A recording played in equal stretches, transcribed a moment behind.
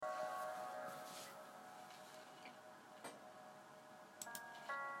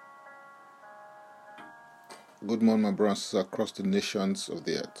Good morning, my brothers and sisters across the nations of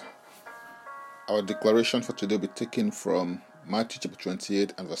the earth. Our declaration for today will be taken from Matthew chapter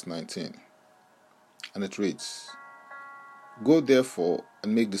 28 and verse 19. And it reads, "Go therefore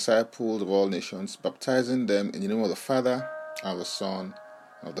and make disciples of all nations, baptizing them in the name of the Father, and of the Son,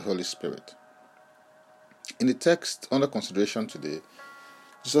 and of the Holy Spirit." In the text under consideration today,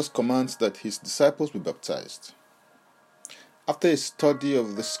 Jesus commands that his disciples be baptized. After a study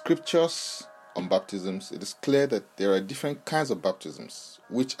of the scriptures on baptisms, it is clear that there are different kinds of baptisms,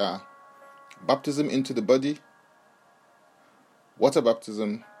 which are baptism into the body, water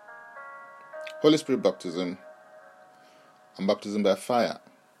baptism, Holy Spirit baptism, and baptism by fire.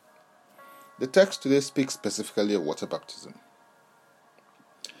 The text today speaks specifically of water baptism.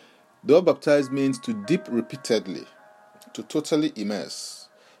 The word baptize means to dip repeatedly, to totally immerse,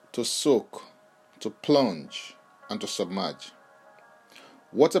 to soak, to plunge, and to submerge.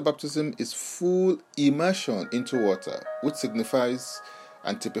 Water baptism is full immersion into water, which signifies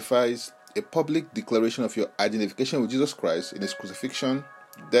and typifies a public declaration of your identification with Jesus Christ in his crucifixion,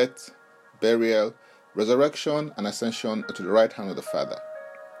 death, burial, resurrection, and ascension to the right hand of the Father.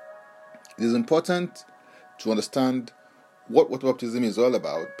 It is important to understand what water baptism is all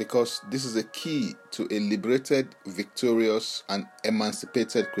about, because this is a key to a liberated, victorious, and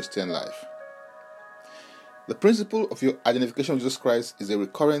emancipated Christian life. The principle of your identification with Jesus Christ is a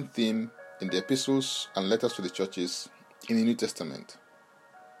recurrent theme in the epistles and letters to the churches in the New Testament.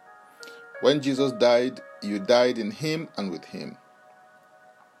 When Jesus died, you died in him and with him.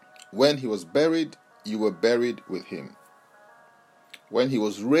 When he was buried, you were buried with him. When he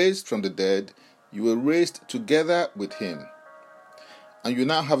was raised from the dead, you were raised together with him. And you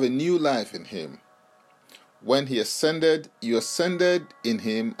now have a new life in him. When he ascended, you ascended in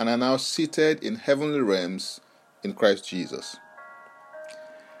him and are now seated in heavenly realms in Christ Jesus.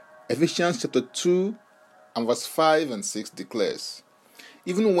 Ephesians chapter 2 and verse 5 and 6 declares,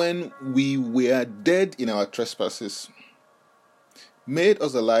 "Even when we were dead in our trespasses, made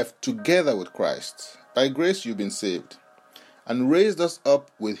us alive together with Christ. By grace you've been saved, and raised us up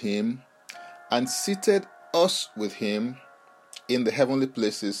with him, and seated us with him in the heavenly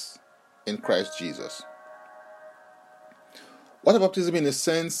places in Christ Jesus." Water baptism, in a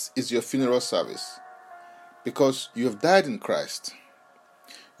sense, is your funeral service, because you have died in Christ.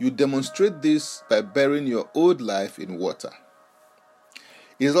 You demonstrate this by burying your old life in water.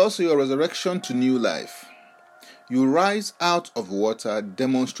 It is also your resurrection to new life. You rise out of water,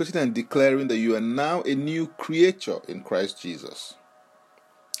 demonstrating and declaring that you are now a new creature in Christ Jesus.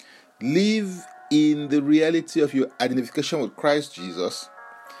 Live in the reality of your identification with Christ Jesus,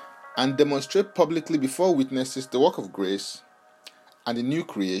 and demonstrate publicly before witnesses the work of grace and the new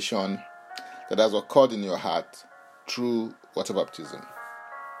creation that has occurred in your heart through water baptism.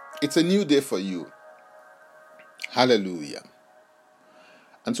 It's a new day for you. Hallelujah.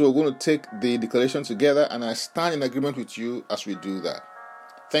 And so we're going to take the declaration together, and I stand in agreement with you as we do that.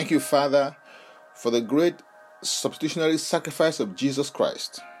 Thank you, Father, for the great substitutionary sacrifice of Jesus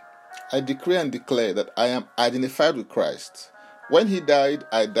Christ. I decree and declare that I am identified with Christ. When he died,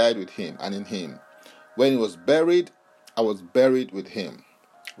 I died with him and in him. When he was buried, I was buried with him.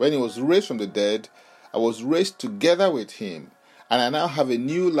 When he was raised from the dead, I was raised together with him, and I now have a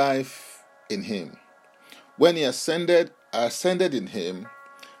new life in him. When he ascended, I ascended in him,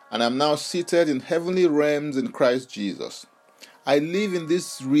 and I'm now seated in heavenly realms in Christ Jesus. I live in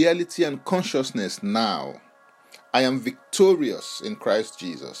this reality and consciousness now. I am victorious in Christ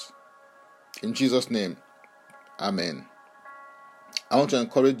Jesus. In Jesus' name, Amen. I want to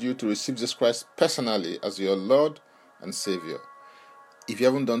encourage you to receive Jesus Christ personally as your Lord and Savior. If you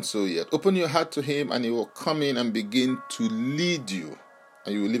haven't done so yet, open your heart to him, and he will come in and begin to lead you,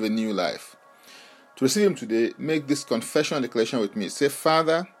 and you will live a new life. To receive him today, make this confession and declaration with me. Say,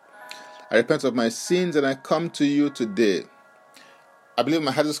 "Father, I repent of my sins, and I come to you today. I believe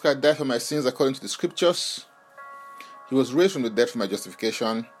my heart Jesus Christ died for my sins according to the scriptures. He was raised from the dead for my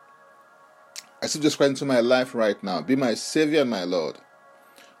justification. I receive Jesus Christ into my life right now. Be my Savior and my Lord.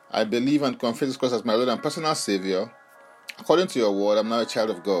 I believe and confess Jesus Christ as my Lord and personal Savior. According to your word, I'm now a child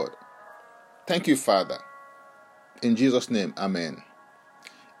of God. Thank you, Father. In Jesus' name, Amen."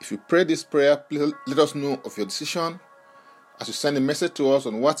 If you pray this prayer, please let us know of your decision as you send a message to us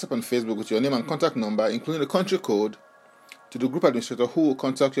on WhatsApp and Facebook with your name and contact number, including the country code, to the group administrator, who will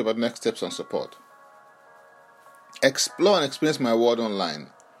contact you about next steps and support. Explore and experience my word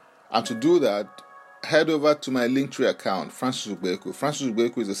online. And to do that, head over to my Linktree account, Francis Ugbeku. Francis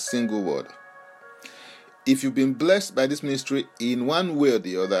Ugbeku is a single word. If you've been blessed by this ministry in one way or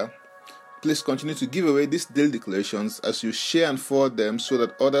the other, Please continue to give away these daily declarations as you share and forward them so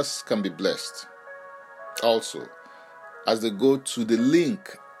that others can be blessed. also as they go to the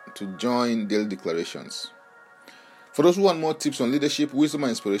link to join Daily Declarations. For those who want more tips on leadership, wisdom,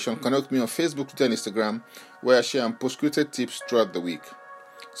 and inspiration, connect with me on Facebook, Twitter, and Instagram, where I share and post created tips throughout the week.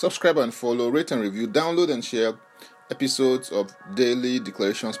 Subscribe and follow, rate and review, download and share episodes of Daily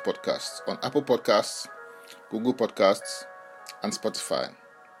Declarations podcasts on Apple Podcasts, Google Podcasts, and Spotify.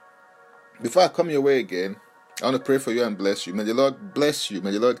 Before I come your way again, I want to pray for you and bless you. May the Lord bless you.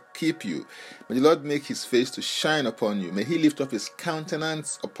 May the Lord keep you. May the Lord make his face to shine upon you. May he lift up his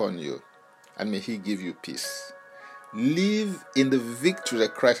countenance upon you. And may he give you peace. Live in the victory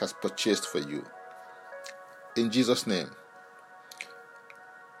that Christ has purchased for you. In Jesus' name.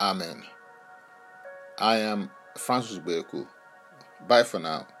 Amen. I am Francis Beku. Bye for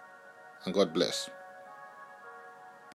now. And God bless.